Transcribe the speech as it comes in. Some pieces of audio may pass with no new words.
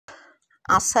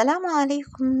Assalamu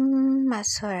alaikum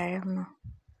masu sauraronmu.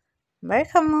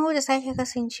 Barkanmu da sake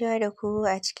kasancewa da ku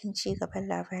a cikin cigaban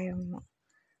labarinmu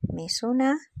mai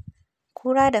suna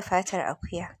Kura da fatar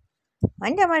akuya,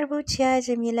 wanda marubuciya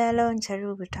Jamila Lawan ta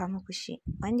rubuta muku shi,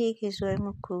 wanda yake zuwar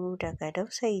muku daga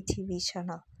Dausayi TV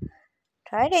Channel.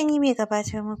 Tare da ni mai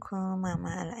gabatar muku Mama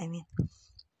Al'amin.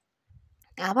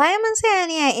 A baya mun tsaya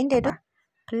ne a inda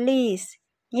Please,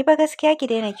 ni fa gaskiya ki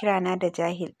daina kirana da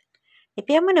jahil.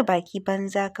 Rufe mini baki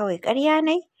banza kawai, ƙarya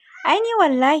nai? Ai ni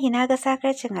wallahi na ga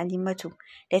sakarcin Halimatu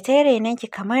da ta yi rainonki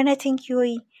kamar na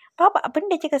tinkiyoyi. Babu abin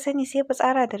da kika sani sai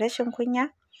fitsara da rashin kunya.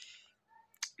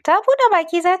 Ta buɗe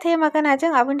baki za ta yi magana,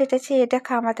 jin abin da ta ce ya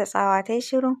daka mata tsawa, ta yi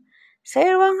shiru. Sai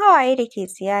ruwan hawaye da ke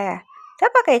tsiyaya. Ta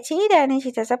fakaici idanun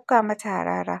shi ta zabga mata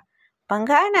harara. Ban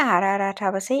ga ana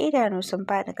hararata ba sai idanu sun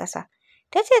faɗi ƙasa.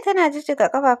 Ta ce tana jijjiga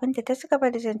ƙafafunta ta ci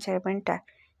gaba da jan carbinta.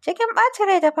 Cikin ɓacin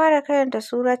rai ta fara karanta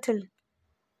Suratul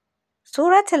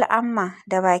Amma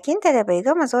da bakinta da bai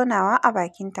gama zaunawa a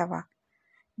bakinta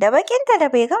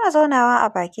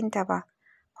ba.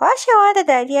 Kwashewa da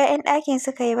dariya 'yan ɗakin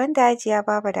suka yi banda Hajiya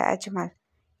Baba da Ajmal.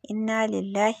 Inna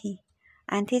lillahi.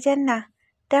 Anty Janna,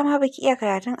 dama baki iya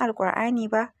karatun Alƙur'ani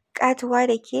ba, ƙatuwa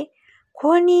da ke?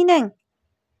 Ko ni nan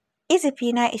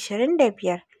izifina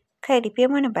 25. Kai rufe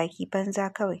mini baki banza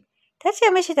kawai. Ta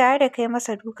ce mishi tare da kai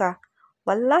masa duka.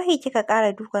 Wallahi kika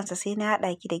ƙara dukansa sai na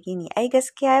haɗa ki da gini. Ai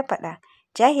gaskiya ya faɗa.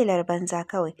 Jahilar banza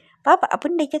kawai. Babu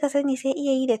abin da kika sani sai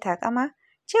iya yi da taƙama.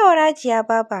 Cewar Hajiya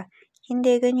Baba. Kin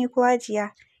dai gani ko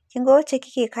Hajiya? Kin ga wacce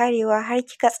kike karewa har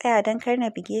kika tsaya don kar na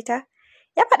buge ta?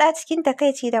 Ya faɗa cikin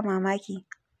takaici da mamaki.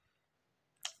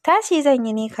 Tashi zan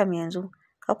yi ni kam yanzu.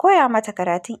 Ka koya mata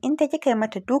karatun, in ta kika yi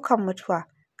mata dukan mutuwa.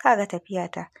 Ka ga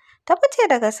tafiyata. Ta fice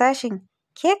daga sashin.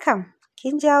 Ke kam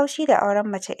kin ji haushi da auren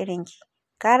mace irinki.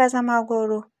 Gara zama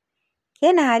goro.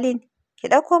 Ke Nahalin, ki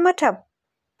ɗauko mata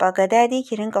bagadadi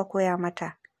ki rinƙa koya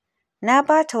mata. Na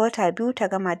ba ta wata 2 ta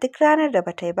gama, duk ranar da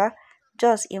ba ta yi ba,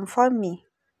 just inform me.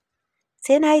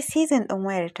 Sai na yi season ɗin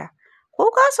wayarta.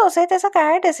 Kuka sosai ta saka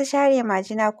har da su share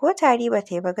majina, ko tari ba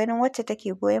ta yi ba ganin wacce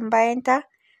take goyon bayanta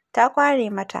ta ƙware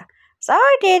mata.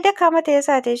 Tsawar da ya daka mata ya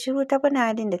sa ta yi shiru ta bi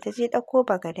Nahalin da ta je ɗauko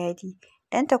bagadadi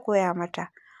don ta koya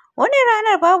mata. Wannan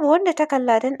ranar babu wanda ta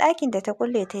kalla don ɗakin da ta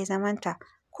kulle ta yi zamanta.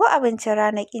 Ko abincin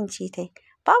rana ƙin ci ta yi.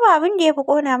 Babu abin da ya fi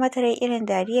ƙona mata rai irin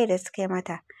dariyar da suka yi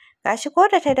mata. Ga shi ko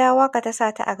da ta dawo haka ta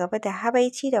sa ta a gaba da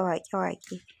habaici da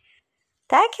waƙe-waƙe.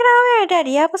 Ta kira wayar Dad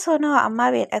ya fi sau nawa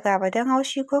amma bai ɗaga ba don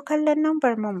haushi ko kallon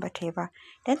lambar man ba ta yi ba.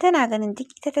 Don tana ganin duk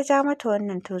ita ta ja mata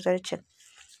wannan tozarcin.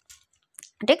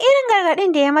 Duk irin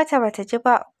gargaɗin da ya mata ba ta ji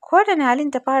ba. Ko da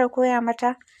Nahalin ta fara koya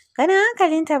mata, ganin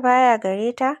hankalinta baya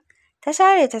gare ta, ta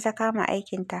share ta kama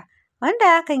aikinta. Wanda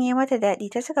hakan ya yi mata daɗi,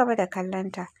 ta ci gaba da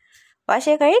kallonta.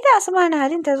 Washegari da asuba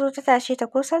Nahalin ta zo ta tashe ta,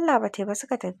 ko sallah ba ta yi ba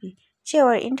suka tafi,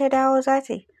 cewar in ta dawo za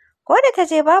ta yi. Ko da ta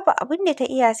je babu abin da ta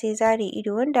iya sai zare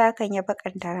ido, wanda hakan ya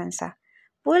baƙanta ransa.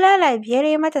 Bulala 5 ya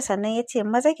yi mata sannan ya ce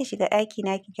maza ki shiga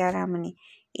ɗakina ki gyara mini.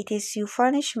 It is your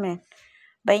punishment.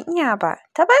 Ban iya ba.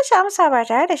 Ta ba shi amsa ba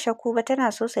tare da shakku ba,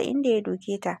 tana sosa inda ya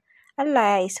doke ta.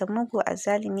 Allah ya isa mugu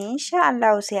azzalumi, insha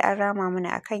Allahu sai an rama mini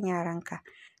a kan yaranka.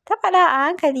 Ta faɗa a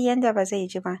hankali yanda ba zai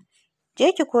ji ba.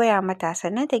 Je ki koya mata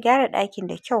sannan ta gyara ɗakin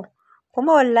da kyau.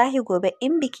 Kuma wallahi gobe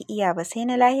in biki iya ba sai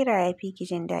na lahira ya fi ki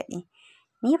jin daɗi.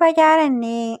 Ni fa gyaran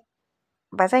ne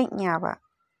ba zan iya ba.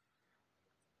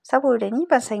 Saboda ni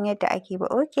ban san yadda ake ba,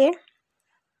 okay?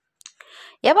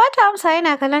 Ya ba ta amsa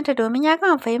yana kallonta domin ya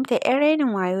gama fahimtar 'yar rainin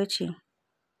wayo ce.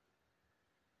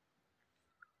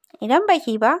 Idan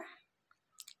baki ba,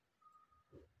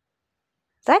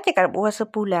 za ki karɓi wasu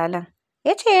bulalan.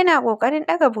 Ya ce yana ƙoƙarin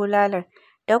ɗaga bulalar.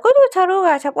 Da gudu ta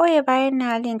ruga ta ɓoye bayan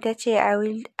Nahalin ta ce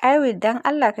I will don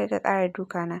Allah kar ka ƙara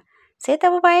dukana. Sai ta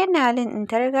bi bayan Nahalin ɗin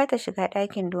ta riga ta shiga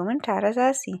ɗakin domin tare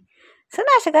za su yi.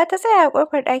 Suna shiga ta tsaya a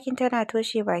ƙofar ɗakin tana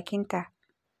toshe bakinta.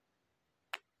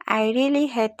 I really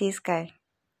hate this guy.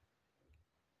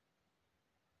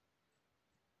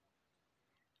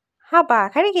 Haba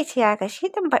kar ki ce haka, shi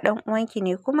ɗin fa ɗan uwanki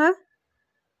ne kuma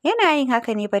yana yin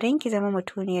haka ne ba don ki zama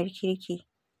mutuniyar kirki.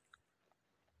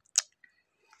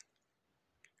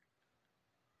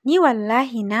 Ni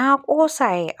wallahi na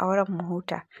ƙosa ya yi auren mu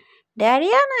huta.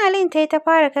 Dariya Nahalin ta yi ta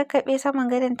fara kakkaɓe saman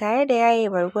gadon tare da yaye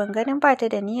bargon, ganin ba ta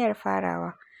da niyyar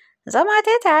farawa. Zama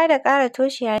ta yi tare da ƙara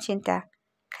toshe hancinta.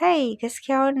 Kai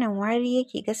gaskiya wannan wari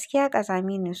yake, gaskiya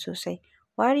ƙazami ne sosai.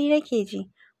 Wari nake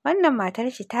ji. Wannan matar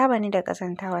shi ta bani da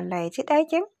ƙazanta wallahi, ji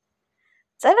ɗakin?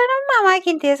 Tsananin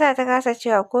mamakinta ya sa ta kasa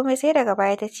cewa komai, sai daga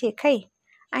baya ta ce kai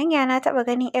anya na taɓa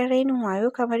ganin 'yar rainin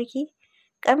wayo kamar ki?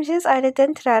 Ƙamshin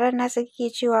tsadaddan turaren nasa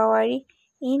kike cewa wari?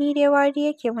 Ni dai wari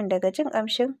yake min daga jin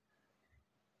ƙamshin.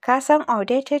 ka san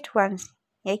outdated ones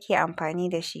yake amfani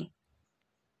da shi.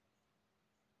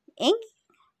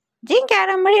 Jin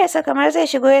gyaran muryarsa kamar zai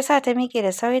shigo ya sa ta miƙe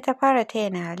da sauri ta fara taya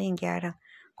Nalin gyaran.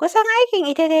 Kusan aikin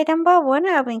ita dai don babu wani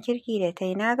abin kirki da ta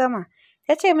yi, na gama,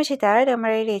 ta ce mishi tare da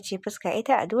maraidaici fuska,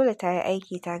 ita a dole ta yi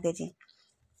aiki ta gaji.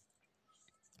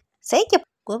 Sai ki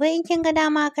gobe in kin ga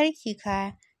dama kar ki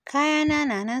kaya, kayana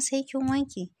na nan sai kin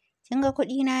wanke, kin ga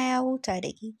kuɗina ya huta da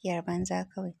ƙiƙiyar banza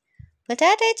kawai.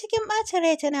 Fita ta yi cikin ɓacin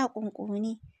rai tana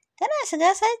ƙunƙuni. Tana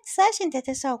shiga sashinta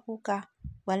ta sa kuka.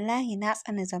 Wallahi na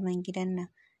tsani zaman gidan nan.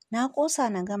 Na ƙosa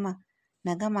na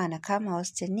gama na kama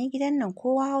hostel, ni gidan nan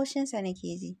kowa haushinsa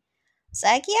nake ji.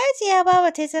 Tsaki Hajiya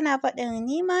Baba ta yi tana faɗin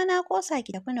ni ma na ƙosa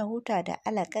ki tafi na huta da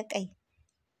alaƙaƙai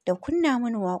da kunna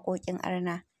mini waƙoƙin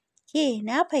arna. Ke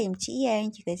na fahimci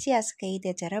iyayenki gajiya suka yi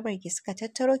da jarabarki suka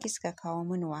tattaro ki suka kawo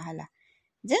mini wahala.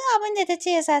 Jin abin da ta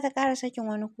ce ya sa ta ƙara sakin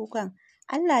wani kukan.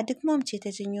 Allah duk mom ce ta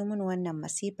janyo mini wannan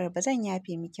masifar, ba zan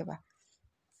yafe miki ba.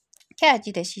 Kya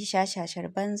ji da shi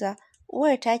shashashar banza,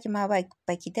 uwar taki ma ba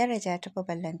ki daraja ta ba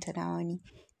ballantana wani.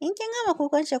 In kin gama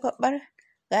kukan shagwaɓar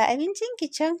ga abincinki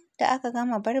can da aka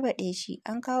gama barbaɗe shi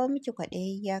an kawo miki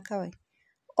kwaɗayayya kawai.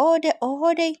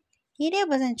 Oho dai, ni dai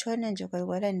ba zan ci wannan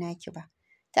jagwalgwalon naki ba.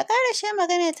 Ta ƙarashe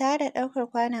maganar tare da ɗaukar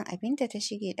kwanon abinta ta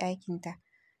shige ɗakinta.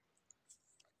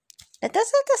 Da ta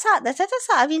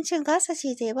tasa abincin kasa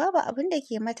ce ta yi, babu abin da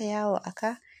ke mata yawo a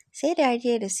ka sai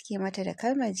dariyar da suke mata da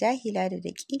kalmar jahila da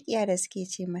daƙiƙiya da suke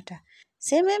ce mata.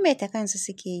 Sai maimaita kansu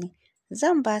suke yi.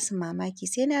 Zan ba su mamaki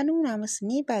sai na nuna musu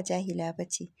ni ba jahila ba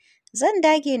ce. Zan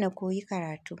dage na koyi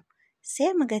karatu.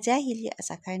 Sai mu ga jahili a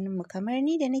tsakaninmu kamar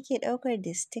ni da nake ɗaukar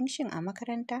distinction a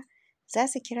makaranta. Za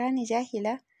su kira ni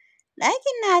jahila?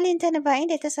 Ɗakin Nalin ta nufa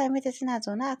inda ta same ta tana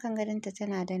zaune a kan gadonta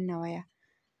tana danna waya.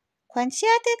 Kwanciya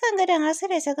ta yi kan gadon har sai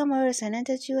da ta gama wayar sannan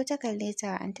ta juyo ta kalle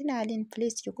ta. Aunty Nalin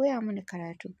please ki koya mini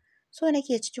karatu. So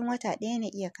nake cikin wata ɗaya na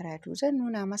iya karatu. Zan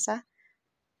nuna masa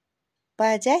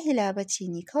ba jahila ba ce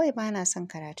ni, kawai ba na son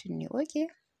karatun ne. Okay?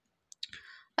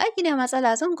 Ba ki da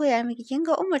matsala zan koya miki. Kin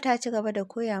ga Ummu ta ci gaba da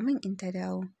koya min in ta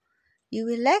dawo. You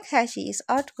will like her, she is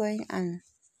outgoing and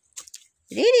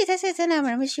Riri ta ce tana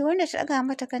murmushi wanda ta ɗaga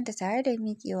mata kanta tare da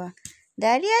miƙewa.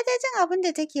 Dariya ta jin abin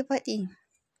da take faɗi.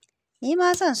 Ni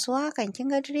ma zan so hakan, kin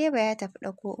ga direba ya tafi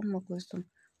ɗauko Ummu Kulsum.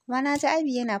 Kuma na ji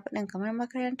Abi yana faɗin kamar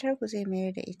makarantarku zai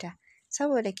mayar da ita.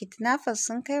 Saboda kidnappers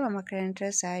sun kai wa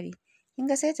makarantar su hari. Kin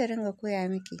ga sai ta dinga koya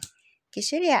miki. Ki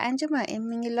shirya anjima in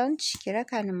mun yi lunch ki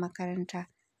raka ni makaranta.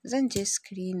 Zan je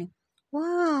screening.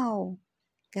 Wow!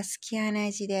 Gaskiya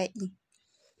na ji daɗi.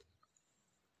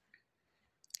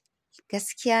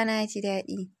 Gaskiya na ji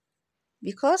daɗi.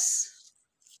 Because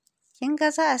kin ga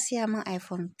za a siya min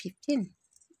iPhone 15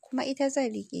 kuma ita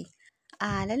zan riƙe.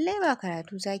 A lallai ba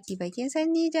karatu zaki ba, kin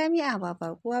san ni jami'a ba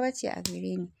baƙuwa ba ce a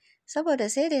gare ni. Saboda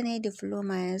sai da na yi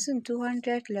diploma yanzu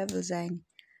 200 level za ni.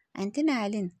 Aunty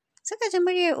Nalin suka ji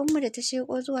muryar Ummu da ta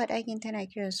sheƙo zuwa ɗakin tana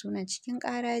kiran sunan cikin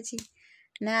ƙaraji.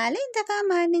 Nalin ta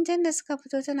kama hannun Jannat suka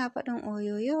fito tana faɗin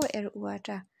oyoyo 'yar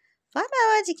uwata.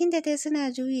 Faɗawa jikinta tai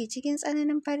suna juyi cikin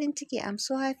tsananin farin ciki. I'm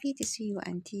so happy to see you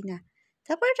Aunty na.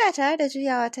 Ta furta tare da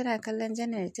juyawa tana kallon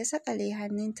Jannat da ta saƙale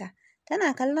hannunta.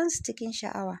 Tana kallon su cikin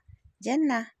sha'awa.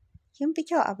 Janna, kin fi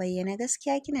kyau a bayyane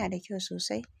gaskiya kina da kyau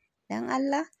sosai. Don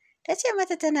Allah, ta ce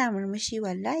mata tana murmushi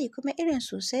wallahi kuma irin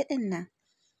sosai ɗin nan.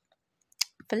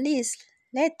 Please,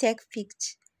 let's take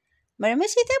pics.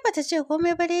 Murmushi ta bata ce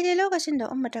komai ba daidai lokacin da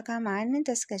Ummu ta kama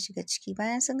hannunta suka shiga ciki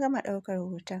bayan sun gama ɗaukar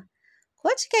hoton. Ko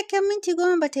cikakken minti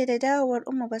 10 bata yi da dawowar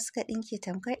Ummu ba suka ɗinke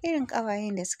tamkar irin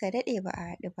ƙawayen da suka daɗe ba a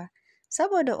haɗu ba.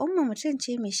 Saboda Ummu mutum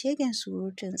ce mai shegen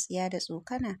surutun tsiya da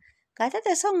tsokana. Ga ta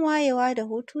da son wayewa da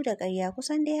hutu da ƙarya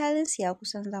kusan dai halinsu ya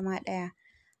kusan zama ɗaya.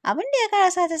 Abin da ya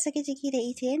ƙara sa ta saki jiki da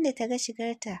ita yadda ta ga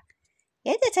shigarta.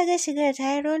 Yadda ta ga shigar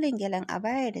ta yi rolling gyalen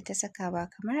abayar da ta saka ba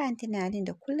kamar Aunty Nalin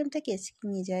da kullum take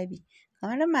cikin hijabi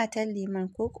kamar matar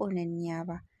liman ko ƙonanniya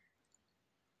ba.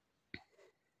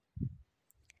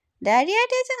 Dariya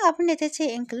ta jin abin da ta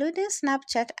ce including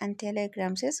Snapchat and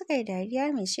Telegram sai suka yi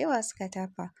dariya mai shewa suka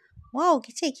tafa. Wow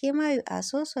ki ce ke ma you are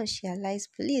so socialized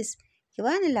please. Ki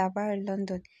bani labarin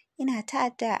London. Ina ta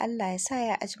addu'a Allah ya sa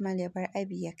ya Ajmal ya bar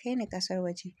Abi ya kai ni ƙasar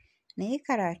waje. Na yi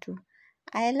karatu.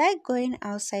 I like going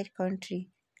outside country.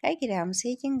 Kar ki damu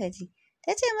sai kin gaji.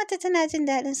 Ta ce mata tana jin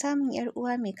daɗin samun 'yar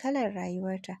uwa mai kalar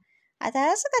rayuwarta. A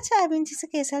tare suka ci abinci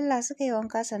suka yi sallah suka yi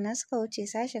wanka sannan suka wuce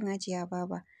sashen Hajiya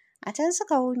Baba. A can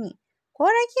suka wuni. Ko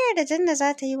rakiyar da Janna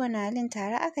za ta yi wa Nalin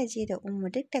tare aka je da Ummu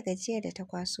duk da gajiyar da ta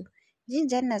kwaso. Jin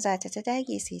Janna za ta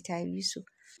dage sai ta bi su.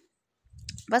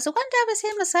 Ba su kwanta ba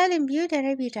sai misalin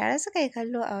 2:30 tare suka yi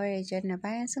kallo a wayar Janna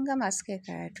bayan sun gama suka yi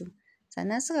karatu.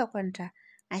 Sannan suka kwanta.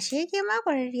 Ashe ke ma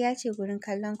ƙwararriya ce gurin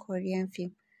kallon Korean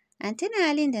film. Anty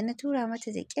Nalin da na tura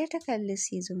mata da ƙyar ta kalli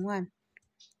season 1.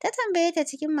 Ta tambaye ta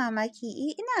cikin mamaki,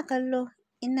 ina kallo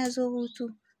in na zo hutu,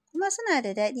 kuma suna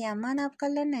da daɗi amma na fi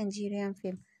kallon Nigerian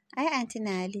film. Ai Anty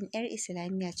Nalin 'yar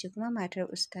Islamiyya ce kuma matar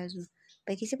Ustazu.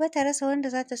 Ba ki ji ba ta rasa wanda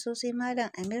za ta so sai Malam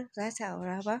Amir za ta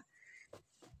aura ba?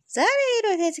 Zare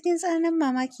ido ta cikin tsananin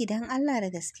mamaki, don Allah da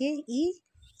gaske?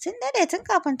 Sun daɗe tun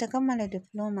kafin ta kammala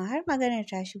diploma har maganar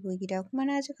ta shigo gida, kuma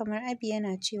na ji kamar Abi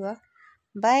yana cewa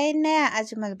bayan na ya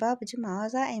Ajmal babu jimawa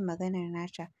za a yi maganar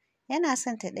nata. Yana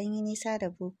son ta ɗan yi nisa da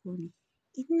boko ne.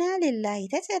 Inna lillahi,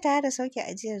 ta ce tare da sauke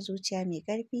ajiyar zuciya mai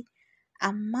ƙarfi.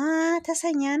 Amma ta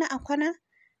sanya ni a kwana?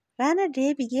 Ranar da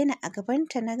ya bige ni a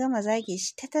gabanta na gama zage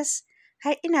shi tatas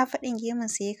har ina faɗin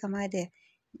gemunsa ya kama da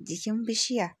jikin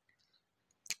bishiya.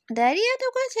 Dariya ta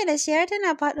kwace da shi har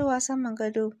tana faɗowa saman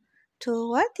gado. To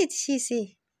what did she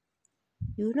say?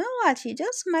 You know what, she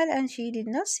just smiled and she did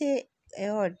not say a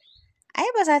word. Ai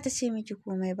ba za ta ce miki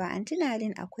komai ba, Anty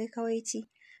Nalin akwai kawaici.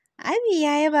 Abi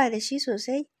ya yaba da shi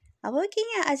sosai. Abokin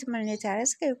ya Ajmal ne, tare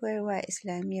suka yi koyarwa a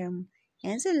Islamiyyarmu.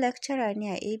 Yanzu lecturer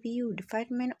ne a ABU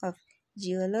Department of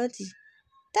Geology.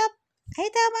 Tab, ai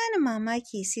ta bani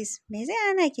mamaki sis. Me zai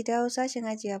hana ki dawo sashin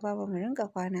Hajiya Baba mu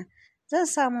rinƙa kwana? Zan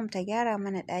sa mum ta gyara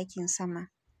mana ɗakin sama.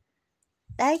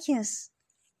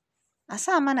 A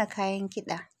sa mana kayan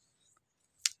kiɗa.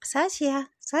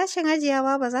 Sashin Hajiya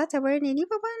Baba za ta bar ni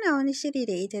fa bana wani shiri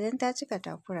da ita don ta cika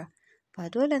takura. Ba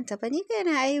dolenta ba, ni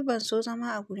kaina ai ban so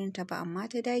zama a gurinta ba amma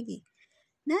ta dage.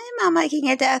 Na yi mamakin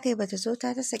yadda aka yi ba ta so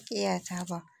ta ƙiyata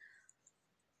ba.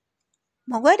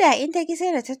 Mu gwada, in ta ki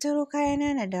sai na tattaro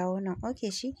kayana na dawo nan. Ok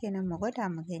shi kenan, mu gwada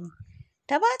mu gani.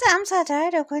 Ta ba ta amsa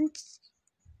tare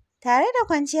da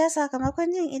kwanciya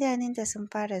sakamakon jin idanunta sun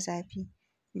fara zafi.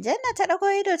 Janna ta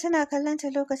ɗago ido tana kallon ta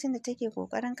lokacin da take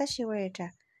ƙoƙarin kashe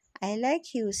wayarta. I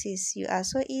like you sis, you are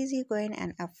so easy going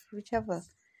and approachable.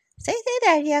 Sai dai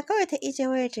dariya kawai ta ije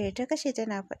wayarta da ta kashe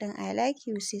tana faɗin I like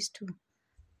you sis too.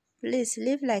 Please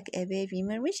live like a baby.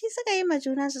 Murmushi suka yi ma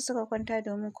junansu suka kwanta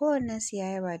domin kowannensu ya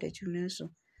yaba da junansu.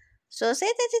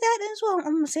 Sosai ta ji daɗin zuwan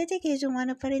Ummu, sai take jin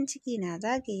wani farin ciki na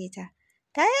zagaye ta.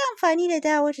 Ta yi amfani da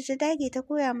dawarta ta dage ta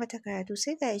koya mata karatu,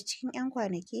 sai ga cikin 'yan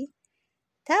kwanaki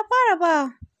ta fara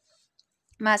ba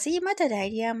masu yi mata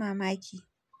dariya mamaki.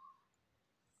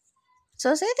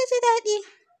 Sosai ta ji daɗi.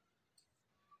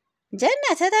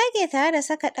 Janna ta dage tare da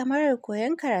saka ɗamarar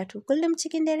koyon karatu kullum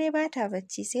cikin dare ba ta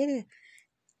bacci, sai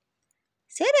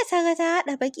da ta ga ta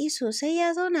haɗa baƙi sosai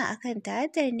ya zauna a kanta.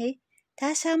 Haddar ne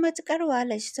ta sha matuƙar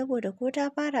wahalar shi saboda ko ta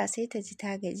fara sai ta ji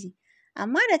ta gaji.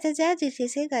 Amma da ta jajirce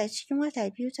sai ga cikin wata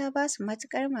 2 ta ba su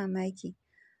matuƙar mamaki.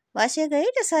 Washegari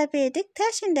da safe duk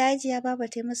tashin da Hajiya Baba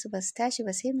ta yi musu ba su tashi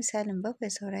ba sai misalin 7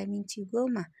 saura minti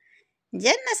 10.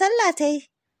 Janna sallah ta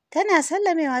yi, tana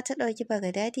sallamewa ta ɗauki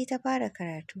bagadadi ta fara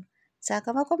karatu.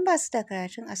 Sakamakon ba su da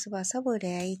karatun asuba saboda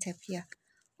ya yi tafiya.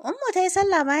 Ummu ta yi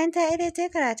sallah, bayan ta idar ta yi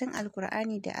karatun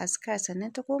Alkur'ani da azkar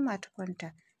sannan ta koma ta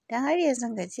kwanta. Don har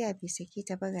yanzu gajiya bai sake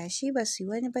ta ba, ga shi ba su yi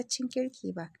wani baccin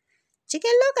kirki ba.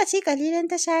 Cikin lokaci ƙalilan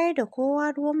ta shayar da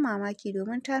kowa ruwan mamaki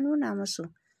domin ta nuna musu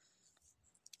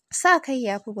sa kai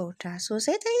ya fi bauta.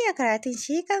 Sosai ta iya karatun,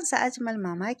 shi kansa Ajmal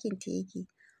mamakin ta yake.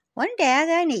 Wanda ya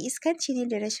gane iskanci ne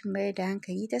da rashin mayar da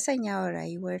hankali ta sanya wa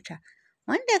rayuwarta.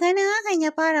 Wanda ganin hakan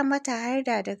ya fara mata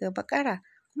harda daga Baƙara,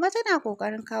 kuma tana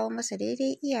ƙoƙarin kawo masa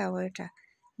daidai iyawarta.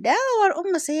 Dawowar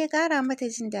Ummu sai ya ƙara mata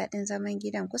jin daɗin zaman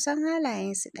gidan, kusan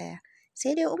halayensu ɗaya.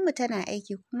 Sai dai Ummu tana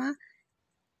aiki kuma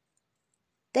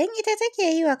don ita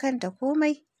take yi wa kanta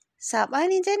komai.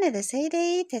 Saɓanin Janna da sai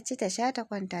dai ta ci ta sha ta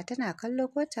kwanta tana kallo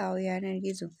ko ta hau yanar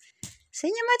gizo. Sun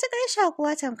yi matuƙar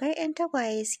shakuwa tamkar 'yan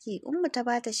tagwaye suke. Ummu ta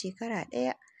ba ta shekara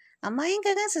 1, amma in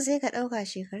ka gansu sai ka ɗauka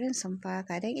shekarun sun fi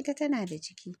haka don ita tana da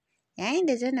jiki. Yayin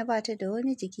da Janna ba ta da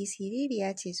wani jiki,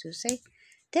 siririya ce sosai.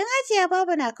 Don Hajiya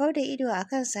Baba na kau da ido a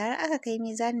kansa har aka kai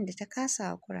mizanin da ta kasa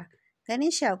haƙura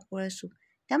ganin shakuwarsu.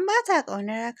 Don ba ta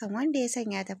ƙaunar hakan, wanda ya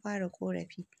sanya ta fara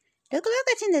ƙorafi. Duk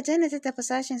lokacin da Janna ta tafi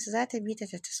sashinsu za ta bi ta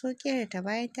taso ƙeyarta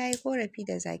bayan ta yi ƙorafi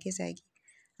da zage-zage.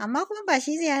 Amma kuma ba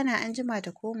shi zai hana anjima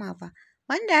ta koma ba,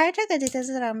 wanda har ta gaji ta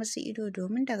zura musu ido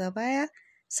domin daga baya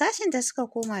sashinta suka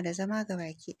koma da zama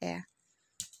gabaki ɗaya.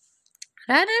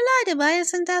 Ranar Lahadi bayan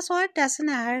sun taso hadda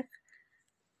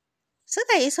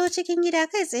suka iso cikin gida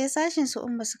kai tsaye sashin su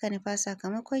Ummu suka nufa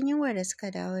sakamakon yunwar da suka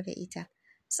dawo da ita.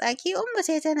 Tsaki Ummu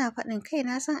sai tana faɗin kai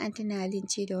na san Anty Nalin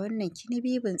ce da wannan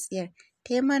kinibibin tsiyar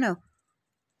ta yi mana.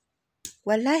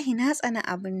 Wallahi na tsani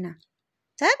abin nan.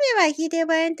 Taɓe baki dai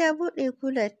bayan ta buɗe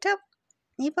kular tab,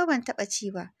 ni fa ban taɓa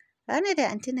ci ba. Ranar da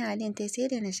Anty Nalin ta yi sai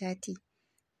da na sha tea.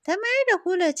 Ta mayar da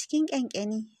kular cikin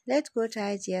ƙyanƙyani. Let's go to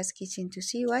Hajiya's kitchen to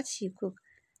see what she cook.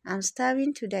 I'm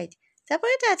starving to death. Ta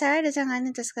furta tare da jan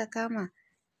hannunta suka kama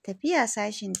tafiya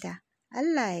sashinta.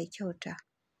 Allah ya kyauta.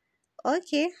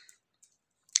 Ok.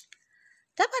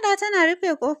 Ta faɗa tana rufe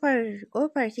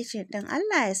ƙofar kicin ɗin.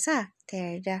 Allah ya sa ta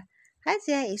yarda.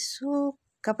 Hajiya iso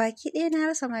gabaki ɗaya na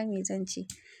rasa ma me zan ce.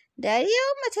 Dariya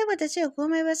Ummu tai bata ce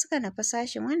komai ba suka nufi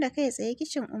sashin wanda kai tsaye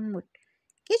kicin Ummu.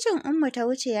 Kicin Ummu ta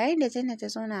wuce yayin da Jannat ta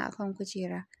zauna a kan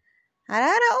kujera.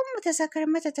 Harara Ummu ta sakar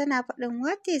mata tana faɗin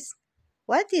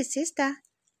what is sister?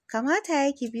 Kamata ya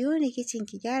yi ki biyo ni kicin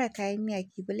ki gyara kayan miya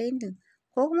ki blending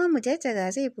ko kuma mu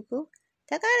jajjaga zai fi ko?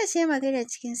 Ta ƙarashe maganar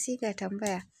cikin sigar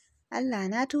tambaya. Allah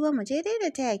na tuba mu je dai da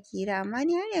taya ki hira amma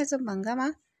ni har yanzu ban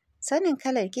gama sanin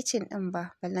kalar kicin ɗin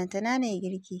ba ballantana na yi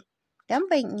girki don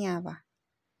ban iya ba.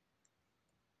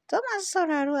 To masu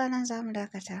sauraro a nan za mu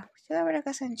dakata. Ku ci gaba da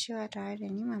kasancewa tare da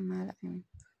ni Mamman Al'amin.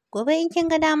 Gobe in kin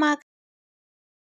ga dama